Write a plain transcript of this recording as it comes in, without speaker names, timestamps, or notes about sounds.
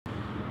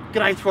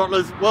G'day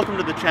Throttlers, welcome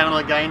to the channel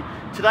again.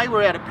 Today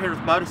we're out at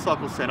Penrith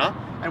Motorcycle Centre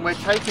and we're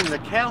taking the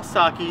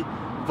Kawasaki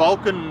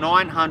Vulcan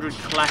 900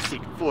 Classic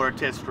for a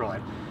test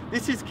ride.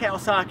 This is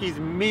Kawasaki's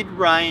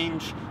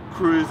mid-range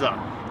cruiser.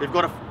 They've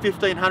got a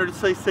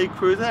 1500cc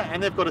cruiser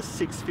and they've got a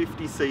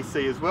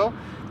 650cc as well.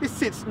 This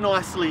sits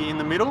nicely in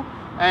the middle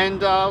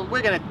and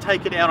we're going to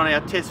take it out on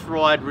our test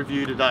ride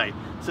review today.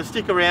 So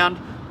stick around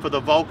for the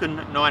Vulcan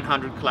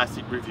 900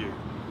 Classic review.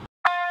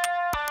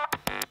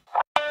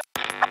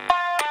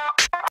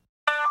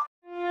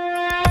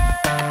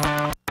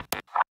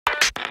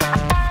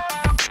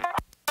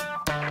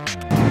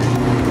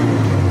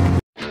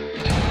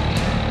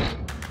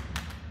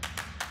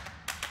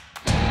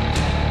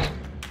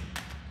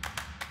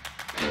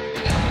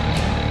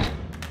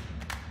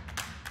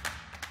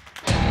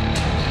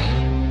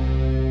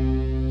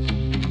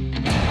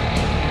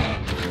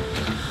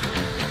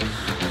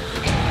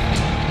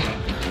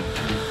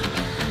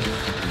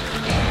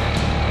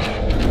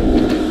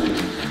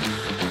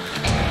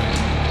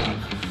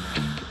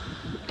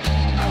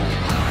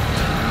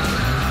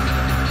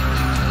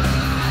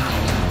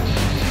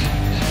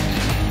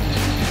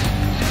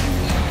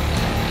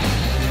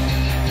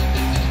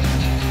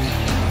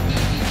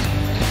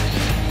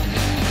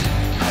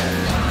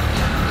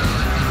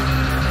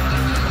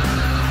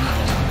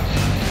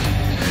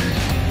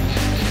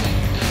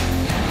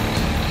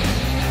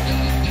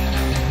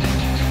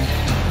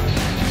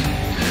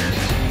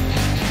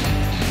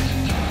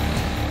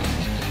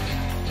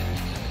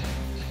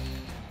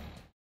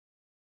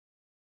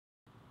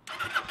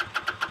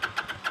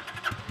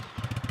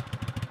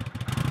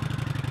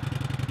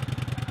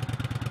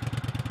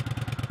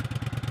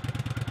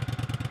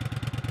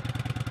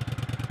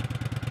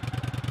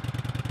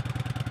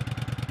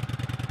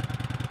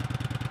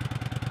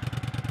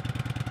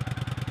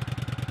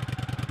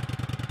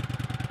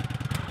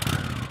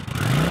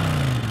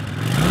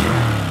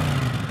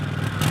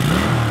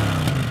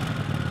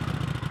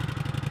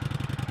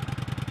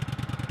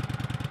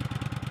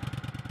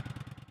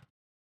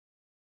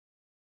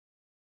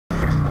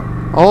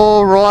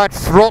 Alright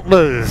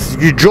Throttlers,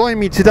 you join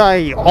me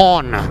today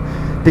on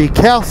the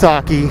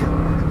Kawasaki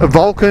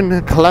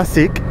Vulcan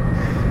Classic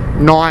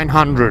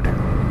 900.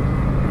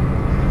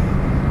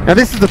 Now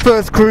this is the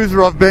first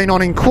cruiser I've been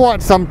on in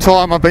quite some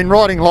time. I've been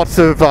riding lots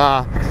of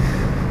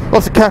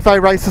cafe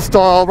racer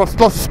style, lots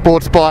of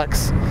sports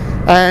bikes,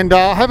 and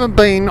I haven't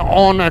been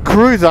on a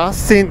cruiser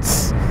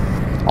since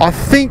I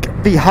think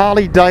the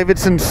Harley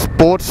Davidson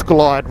Sports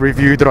Glide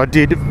review that I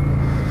did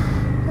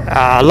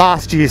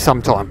last year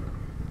sometime.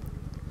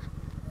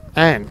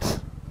 And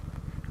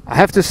I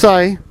have to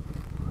say,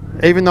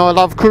 even though I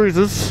love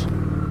cruisers,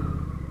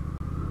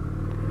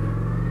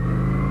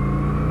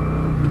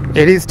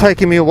 it is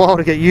taking me a while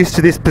to get used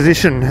to this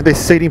position, this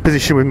seating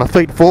position with my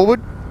feet forward,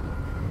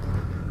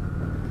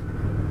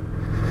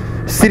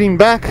 sitting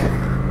back,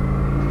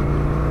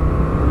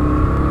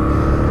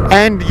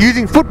 and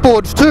using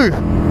footboards too.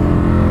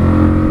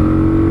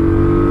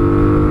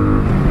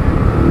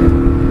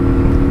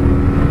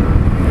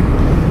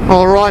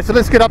 Alright, so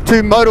let's get up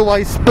to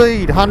motorway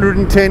speed,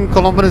 110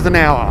 kilometers an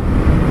hour.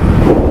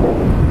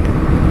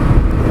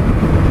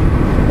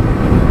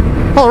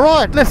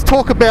 Alright, let's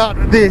talk about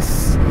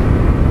this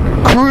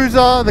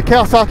cruiser, the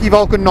Kawasaki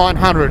Vulcan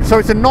 900. So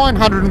it's a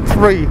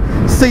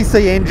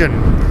 903cc engine.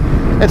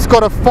 It's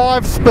got a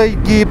 5-speed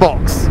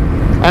gearbox.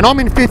 And I'm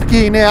in 5th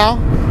gear now.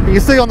 You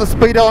can see on the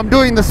speedo, I'm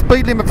doing the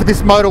speed limit for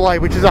this motorway,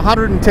 which is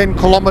 110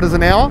 kilometers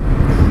an hour.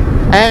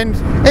 And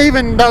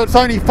even though it's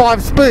only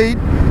 5-speed,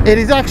 it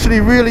is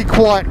actually really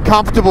quite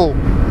comfortable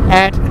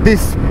at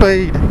this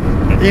speed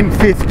in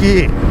 5th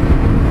gear.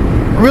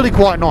 Really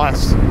quite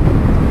nice.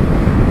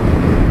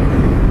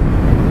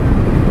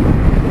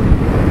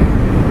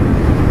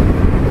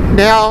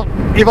 Now,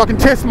 if I can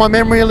test my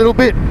memory a little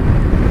bit,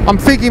 I'm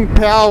thinking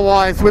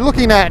power-wise, we're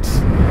looking at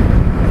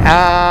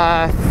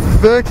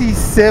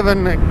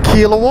 37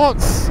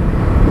 kilowatts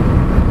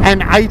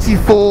and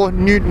 84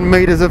 newton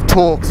meters of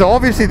torque. So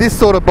obviously this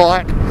sort of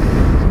bike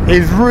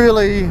is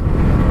really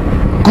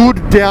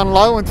good down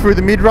low and through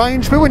the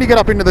mid-range, but when you get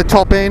up into the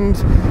top end,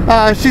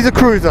 she's a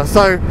cruiser,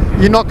 so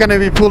you're not going to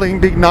be pulling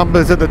big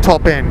numbers at the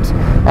top end,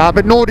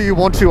 but nor do you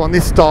want to on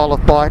this style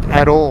of bike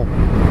at all.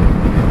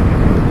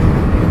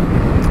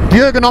 The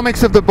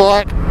ergonomics of the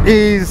bike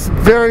is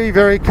very,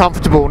 very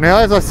comfortable. Now,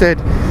 as I said,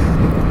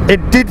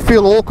 it did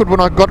feel awkward when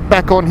I got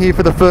back on here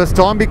for the first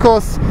time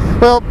because,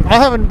 well, I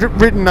haven't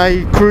ridden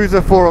a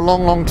cruiser for a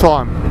long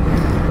time,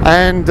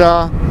 and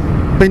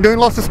been doing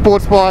lots of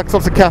sports bikes,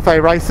 lots of cafe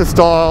racer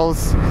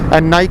styles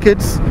and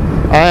nakeds,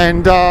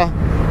 and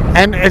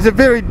it's a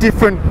very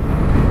different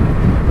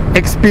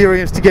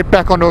experience to get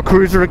back onto a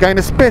cruiser again,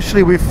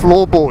 especially with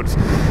floorboards.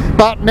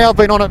 But now I've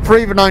been on it for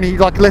even only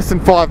like less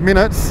than 5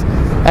 minutes,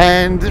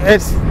 and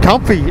it's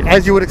comfy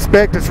as you would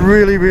expect. It's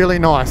really, really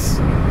nice.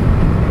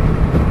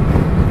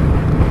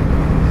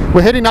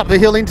 We're heading up the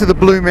hill into the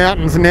Blue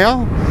Mountains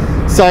now.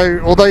 So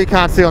although you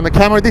can't see on the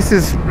camera, this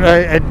is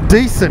a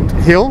decent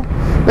hill.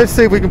 Let's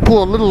see if we can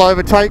pull a little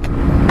overtake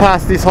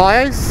past this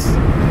high ace.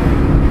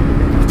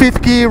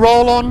 fifth gear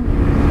roll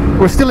on.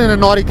 We're still in a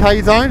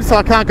 90k zone, so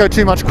I can't go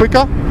too much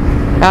quicker,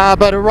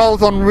 but it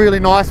rolls on really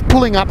nice,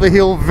 pulling up the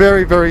hill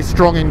very, very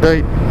strong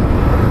indeed.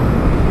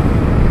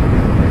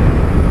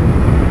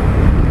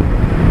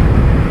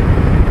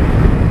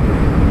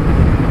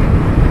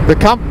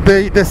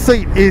 The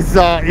seat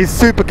is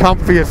super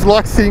comfy. It's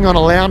like sitting on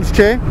a lounge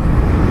chair,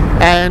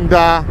 and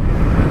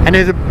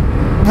there's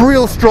a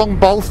real strong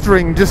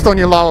bolstering just on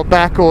your lower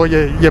back or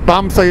your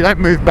bum, so you don't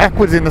move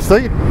backwards in the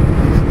seat,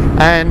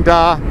 and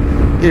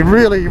you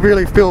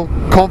really feel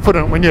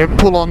confident when you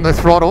pull on the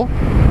throttle.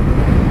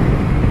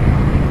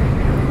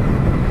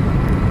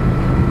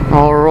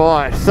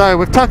 Alright, so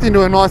we've tucked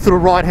into a nice little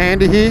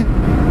right-hander here.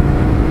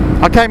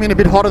 I came in a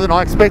bit hotter than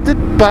I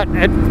expected, but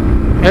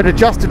it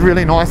adjusted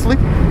really nicely.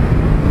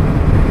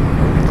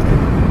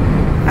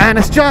 And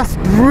it's just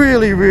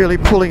really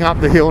pulling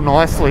up the hill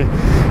nicely.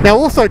 Now,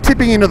 also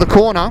tipping into the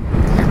corner,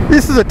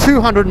 this is a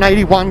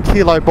 281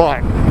 kilo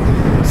bike,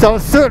 so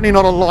it's certainly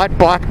not a light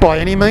bike by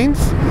any means,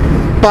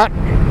 but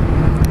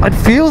it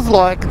feels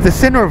like the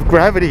center of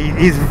gravity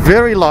is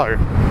very low,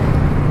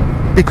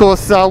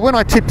 because when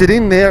I tipped it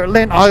in there, it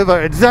leant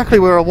over exactly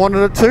where I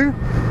wanted it to.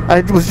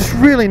 It was just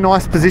really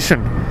nice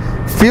position.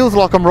 Feels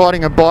like I'm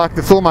riding a bike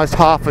that's almost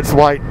half its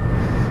weight,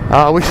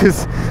 which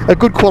is a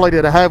good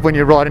quality to have when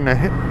you're riding a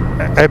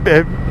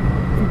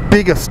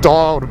bigger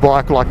styled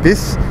bike like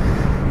this.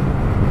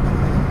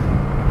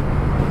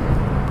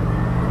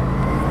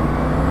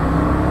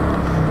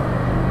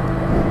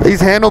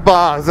 These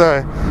handlebars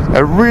are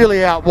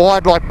really out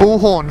wide like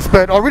bullhorns,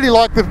 but I really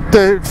like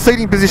the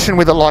seating position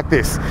with it like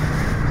this.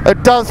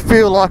 It does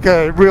feel like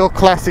a real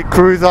classic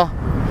cruiser.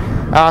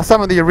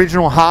 Some of the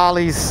original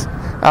Harleys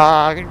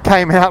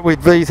came out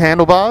with these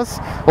handlebars,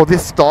 or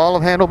this style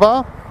of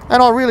handlebar,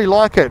 and I really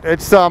like it.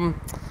 It's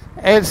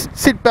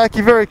sit back,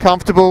 you're very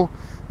comfortable.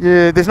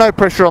 There's no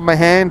pressure on my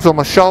hands or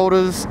my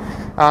shoulders.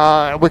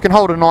 We can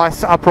hold a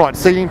nice upright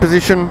seating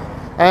position,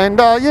 and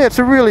yeah, it's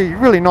a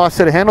really nice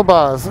set of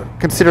handlebars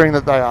considering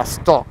that they are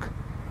stock.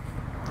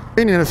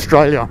 Being in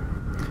Australia,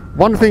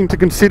 one thing to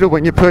consider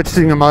when you're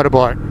purchasing a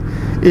motorbike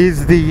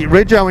is the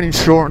rego and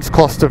insurance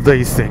cost of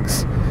these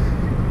things.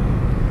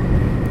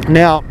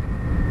 Now,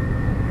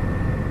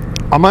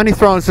 I'm only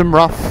throwing some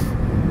rough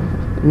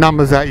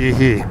numbers at you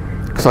here,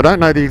 because I don't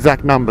know the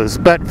exact numbers,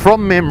 but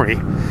from memory,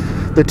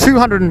 the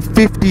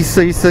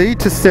 250cc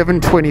to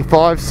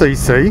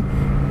 725cc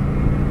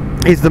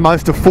is the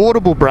most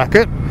affordable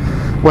bracket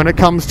when it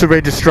comes to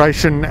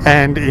registration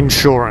and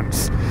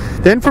insurance.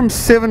 Then from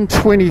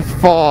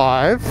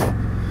 725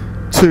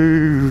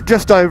 to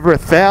just over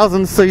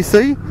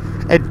 1000cc,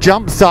 it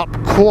jumps up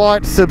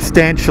quite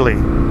substantially.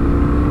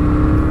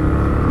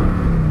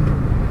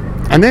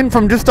 And then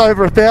from just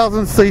over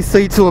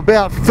 1000cc to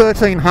about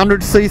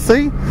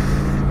 1300cc,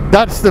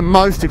 that's the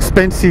most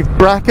expensive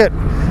bracket,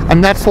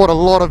 and that's what a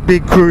lot of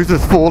big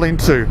cruisers fall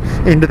into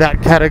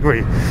that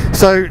category.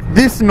 So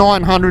this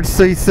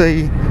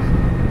 900cc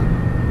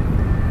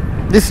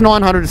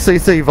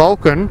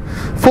Vulcan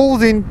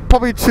falls in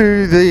probably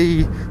to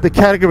the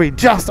category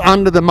just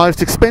under the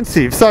most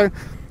expensive. So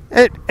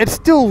it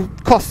still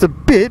costs a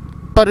bit,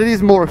 but it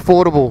is more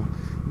affordable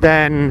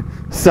than,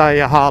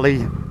 say, a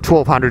Harley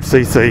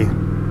 1200cc.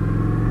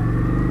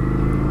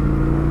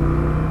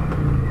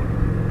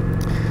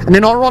 And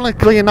then,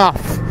 ironically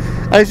enough,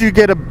 as you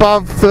get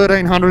above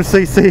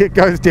 1300cc, it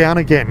goes down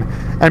again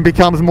and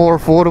becomes more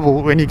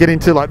affordable when you get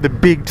into like the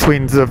big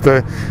twins of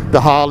the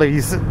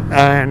Harleys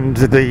and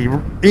the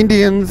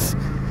Indians,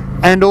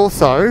 and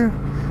also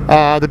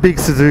the big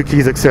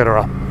Suzukis,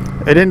 etc.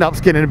 It ends up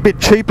getting a bit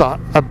cheaper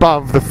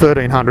above the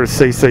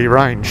 1300cc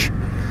range,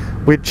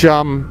 which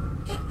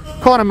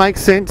kind of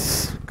makes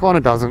sense, kind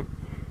of doesn't.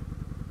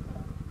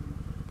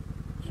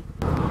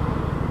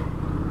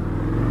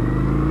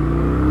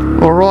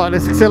 Alright,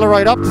 let's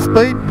accelerate up to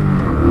speed.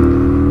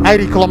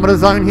 80 kilometre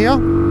zone here,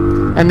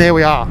 and there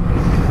we are.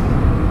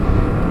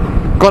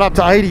 Got up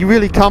to 80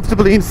 really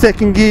comfortably in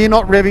second gear,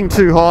 not revving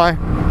too high.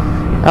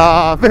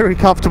 Very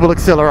comfortable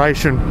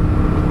acceleration.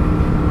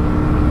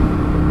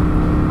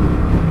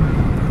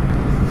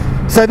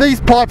 So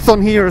these pipes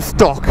on here are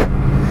stock.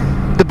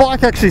 The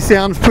bike actually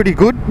sounds pretty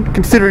good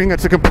considering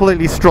it's a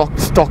completely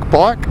stock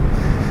bike,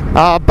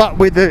 but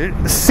with a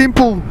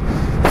simple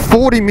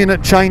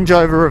 40-minute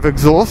changeover of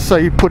exhaust, so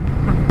you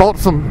bolt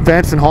some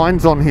Vance &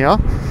 Hines on here,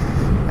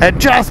 it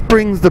just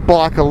brings the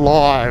bike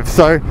alive.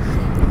 So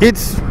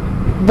it's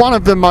one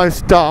of the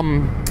most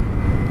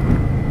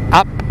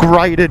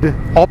upgraded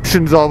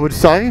options, I would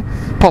say,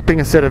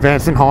 popping a set of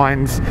Vance &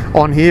 Hines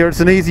on here.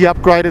 It's an easy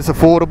upgrade, it's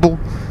affordable,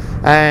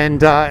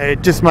 and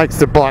it just makes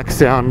the bike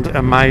sound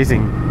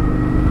amazing.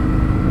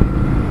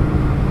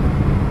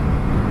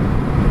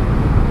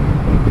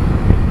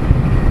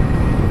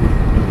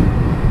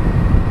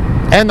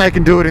 And they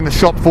can do it in the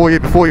shop for you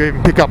before you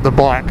even pick up the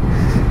bike,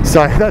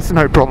 so that's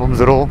no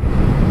problems at all.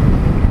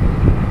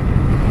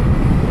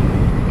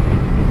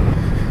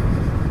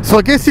 So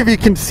I guess if you're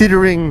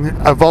considering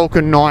a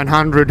Vulcan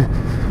 900,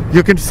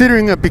 you're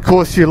considering it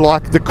because you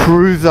like the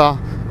cruiser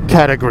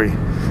category,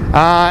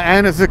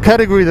 and it's a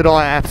category that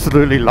I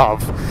absolutely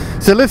love.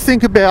 So let's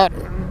think about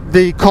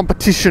the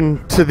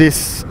competition to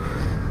this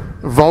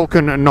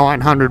Vulcan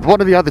 900.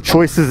 What are the other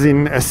choices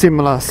in a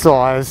similar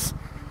size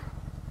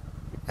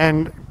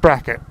and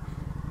bracket?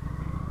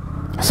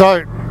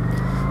 So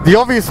the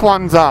obvious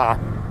ones are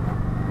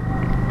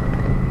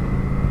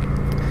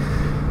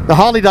the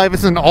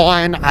Harley-Davidson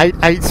Iron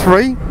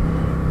 883.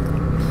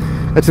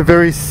 It's a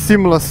very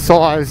similar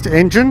sized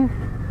engine,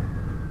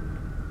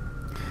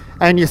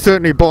 and you're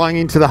certainly buying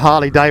into the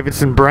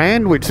Harley-Davidson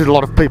brand, which a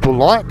lot of people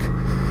like.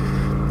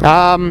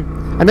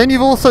 And then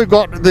you've also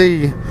got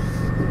the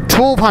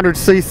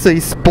 1200cc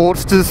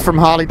Sportsters from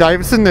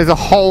Harley-Davidson. There's a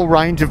whole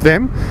range of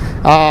them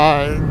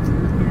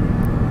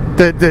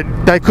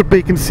that they could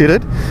be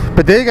considered,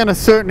 but they're going to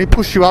certainly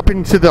push you up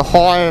into the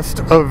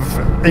highest of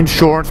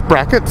insurance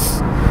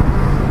brackets.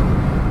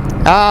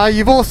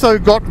 You've also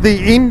got the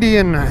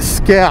Indian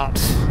Scout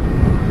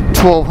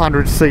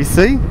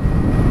 1200cc,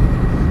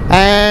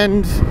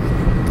 and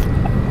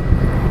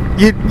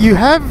you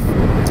have,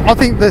 I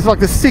think there's like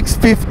the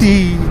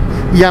 650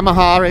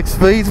 Yamaha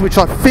XVs, which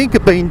I think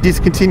have been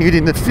discontinued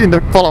in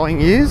the following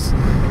years.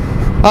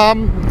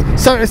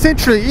 So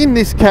essentially in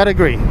this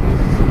category,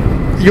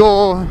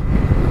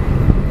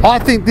 I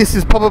think this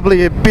is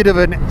probably a bit of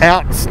an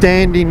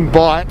outstanding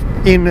bike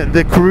in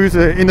the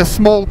cruiser, in the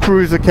small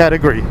cruiser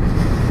category.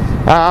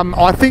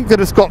 I think that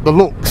it's got the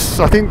looks.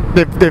 I think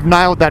they've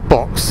nailed that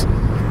box.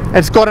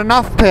 It's got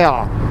enough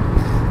power,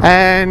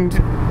 and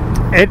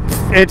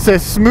it's a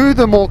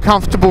smoother, more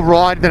comfortable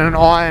ride than an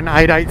Iron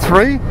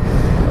 883,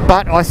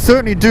 but I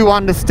certainly do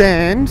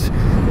understand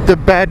the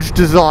badge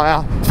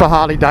desire for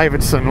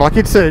Harley-Davidson. Like,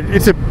 it's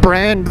a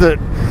brand that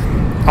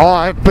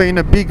I've been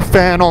a big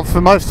fan of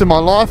for most of my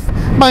life,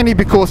 mainly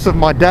because of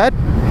my dad.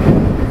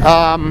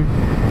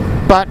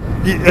 But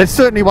it's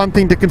certainly one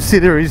thing to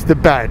consider is the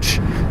badge.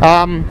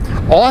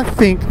 I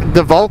think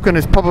the Vulcan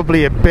is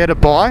probably a better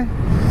buy.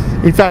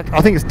 In fact,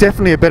 I think it's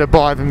definitely a better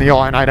buy than the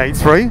Iron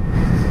 883.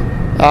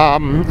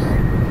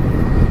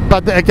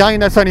 But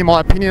again, that's only my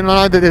opinion.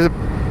 I know that there's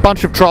a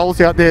bunch of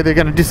trolls out there that are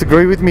going to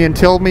disagree with me and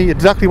tell me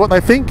exactly what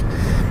they think,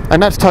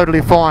 and that's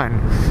totally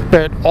fine.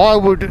 But I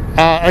would,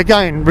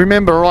 again,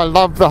 remember, I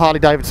love the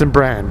Harley-Davidson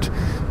brand,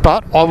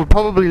 but I would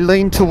probably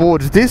lean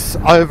towards this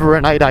over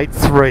an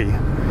 883.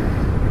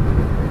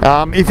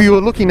 If you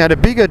were looking at a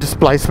bigger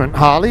displacement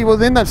Harley, well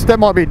then that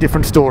might be a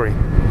different story.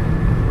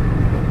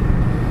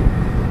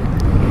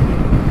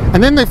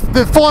 And then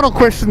the final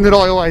question that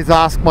I always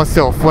ask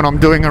myself when I'm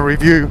doing a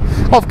review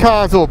of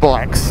cars or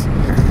bikes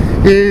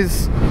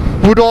is,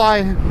 would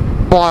I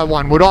buy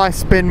one? Would I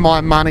spend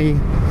my money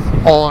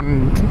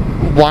on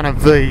one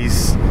of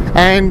these?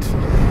 And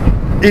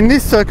in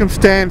this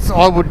circumstance,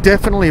 I would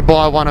definitely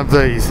buy one of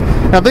these.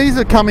 Now these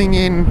are coming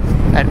in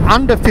at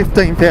under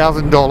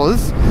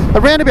 $15,000,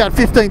 around about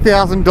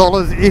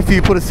 $15,000 if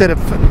you put a set of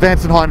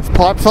Vance & Hines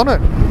pipes on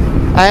it.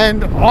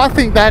 And I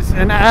think that's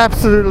an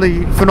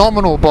absolutely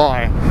phenomenal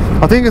buy.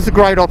 I think it's a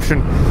great option.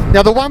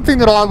 Now the one thing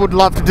that I would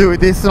love to do with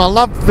this, and I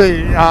love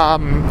the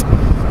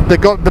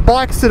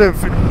bikes that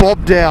have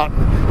bobbed out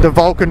the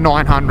Vulcan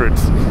 900s.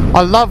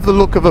 I love the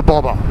look of a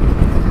bobber,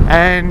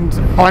 and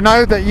I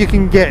know that you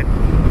can get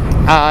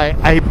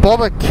a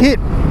bobber kit.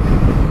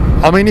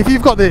 I mean, if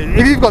you've got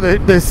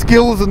the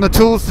skills and the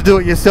tools to do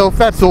it yourself,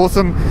 that's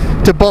awesome,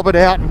 to bob it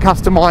out and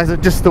customize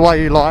it just the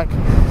way you like.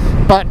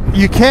 But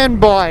you can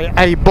buy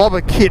a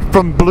bobber kit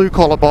from Blue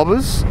Collar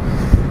Bobbers,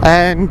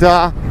 and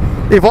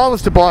if I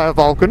was to buy a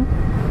Vulcan,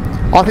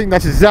 I think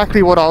that's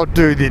exactly what I would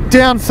do. The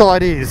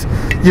downside is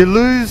you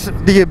lose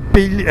the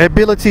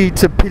ability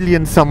to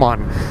pillion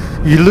someone.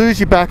 You lose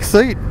your back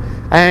seat,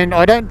 and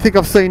I don't think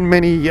I've seen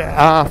many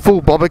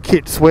full bobber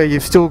kits where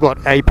you've still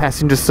got a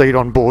passenger seat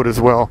on board as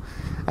well.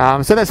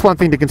 So that's one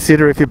thing to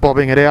consider if you're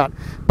bobbing it out.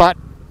 But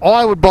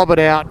I would bob it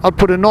out. I'd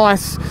put a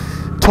nice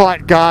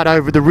tight guard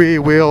over the rear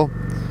wheel,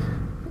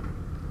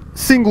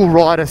 single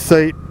rider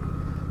seat,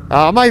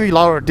 maybe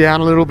lower it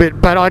down a little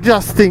bit, but I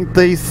just think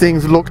these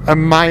things look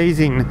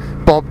amazing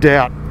bobbed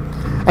out.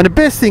 And the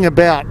best thing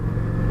about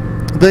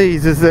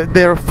these is that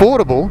they're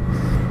affordable,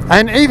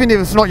 and even if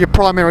it's not your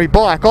primary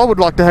bike, I would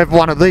like to have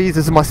one of these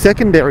as my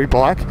secondary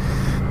bike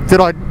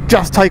that I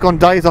just take on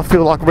days I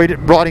feel like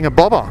riding a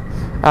bobber,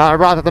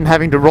 rather than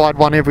having to ride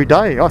one every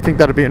day. I think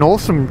that'd be an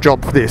awesome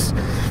job for this.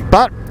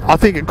 But I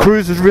think it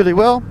cruises really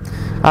well.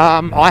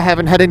 I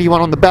haven't had anyone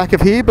on the back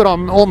of here, but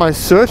I'm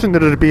almost certain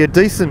that it'd be a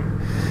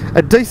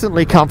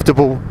decently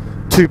comfortable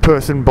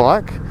two-person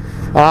bike.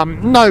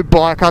 No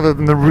bike other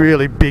than the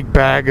really big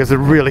baggers are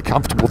really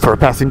comfortable for a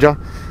passenger,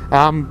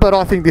 but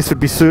I think this would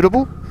be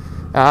suitable,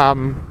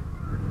 and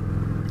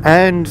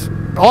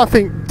I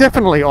think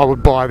definitely I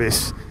would buy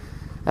this.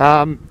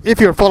 If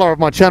you're a follower of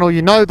my channel,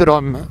 you know that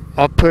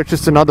I've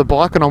purchased another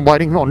bike and I'm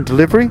waiting on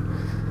delivery,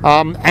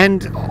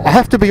 and I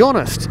have to be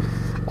honest,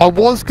 I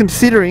was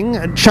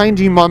considering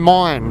changing my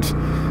mind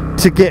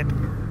to get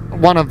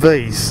one of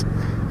these,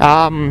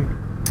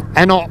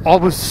 and I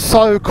was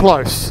so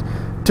close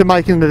to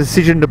making the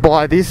decision to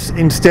buy this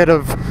instead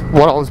of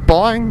what I was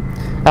buying,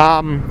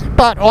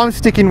 But I'm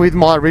sticking with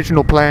my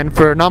original plan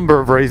for a number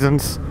of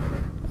reasons.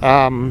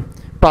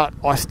 But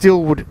I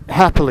still would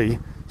happily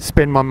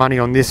spend my money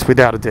on this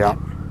without a doubt.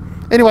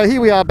 Anyway,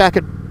 here we are back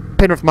at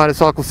Penrith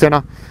Motorcycle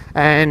Centre,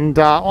 and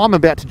I'm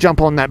about to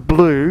jump on that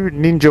blue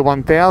Ninja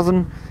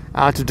 1000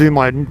 to do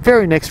my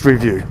very next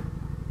review.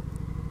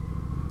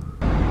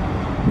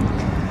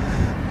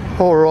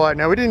 Alright,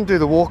 now we didn't do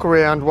the walk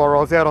around while I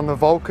was out on the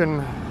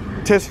Vulcan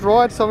test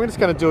ride, so I'm just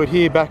going to do it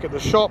here back at the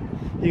shop.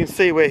 You can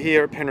see we're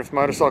here at Penrith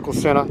Motorcycle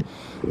Centre,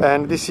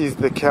 and this is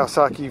the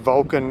Kawasaki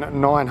Vulcan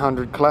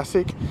 900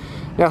 Classic.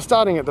 Now,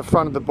 starting at the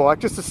front of the bike,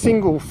 just a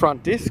single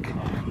front disc.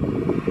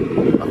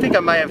 I think I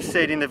may have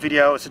said in the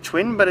video it's a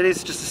twin, but it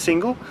is just a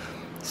single.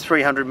 It's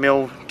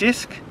 300mm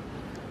disc.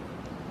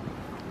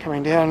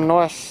 Coming down,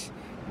 nice,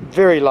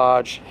 very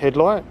large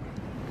headlight.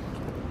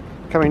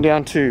 Coming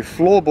down to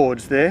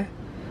floorboards there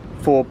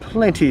for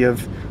plenty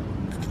of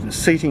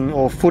seating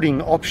or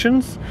footing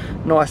options.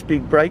 Nice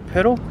big brake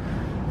pedal.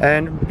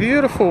 And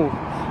beautiful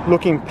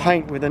looking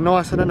paint with a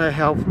nice, I don't know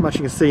how much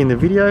you can see in the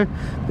video,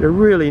 but a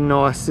really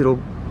nice little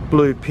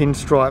blue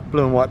pinstripe,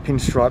 blue and white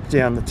pinstripe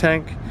down the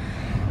tank.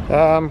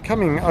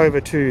 Coming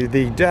over to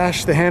the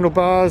dash, the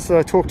handlebars that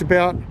I talked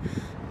about,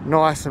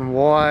 nice and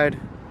wide,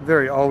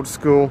 very old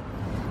school.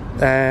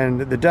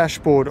 And the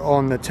dashboard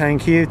on the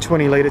tank here,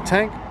 20-litre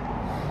tank.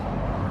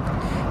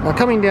 Now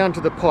coming down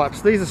to the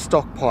pipes, these are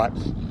stock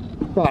pipes,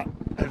 but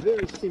a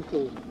very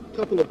simple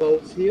couple of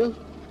bolts here,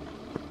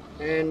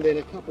 and then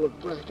a couple of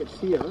brackets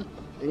here,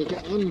 and you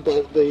can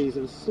unbolt these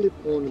and slip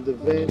on the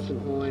Vance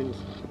and Hines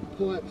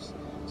pipes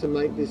to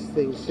make this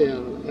thing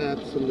sound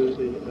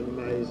absolutely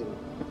amazing.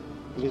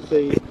 You can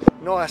see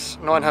nice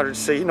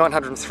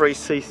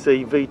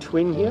 903cc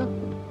V-twin here,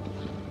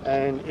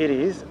 and it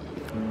is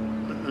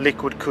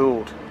liquid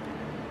cooled.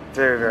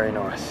 Very, very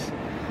nice.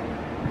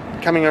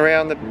 Coming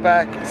around the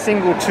back,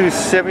 single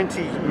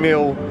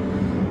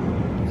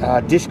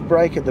 270mm disc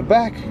brake at the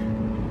back.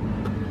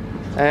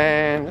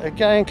 And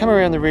again, coming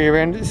around the rear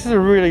end, this is a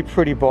really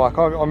pretty bike.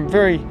 I'm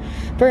very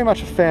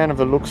much a fan of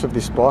the looks of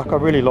this bike. I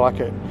really like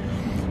it.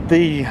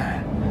 The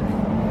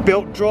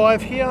belt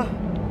drive here,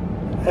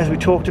 as we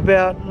talked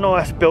about,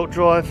 nice belt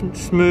drive,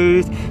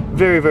 smooth,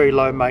 very, very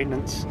low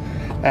maintenance.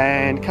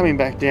 And coming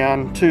back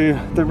down to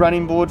the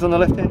running boards on the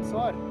left hand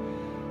side,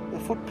 the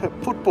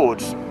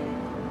footboards.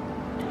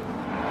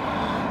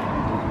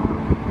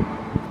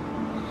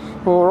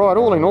 Alright,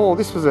 all in all,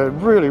 this was a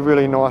really,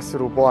 really nice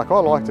little bike. I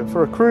liked it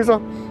for a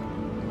cruiser.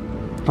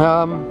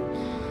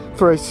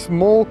 For a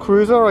small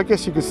cruiser, I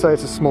guess you could say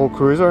it's a small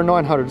cruiser, a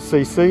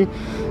 900cc,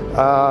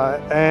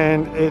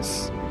 and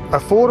it's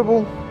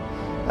affordable,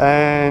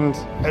 and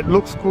it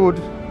looks good,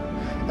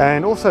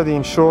 and also the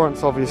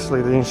insurance,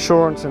 obviously, the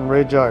insurance and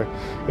rego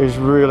is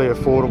really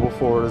affordable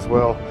for it as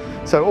well.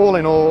 So all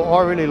in all,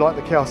 I really like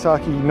the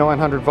Kawasaki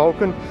 900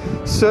 Vulcan.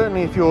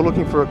 Certainly if you're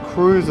looking for a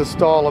cruiser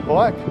style of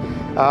bike,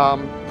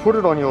 put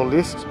it on your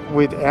list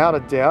without a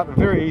doubt.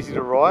 Very easy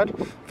to ride,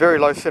 very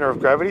low center of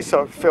gravity,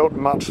 so it felt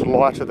much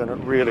lighter than it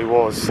really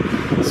was.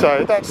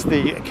 So that's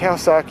the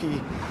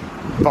Kawasaki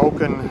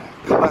Vulcan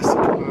Classic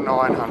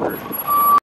 900.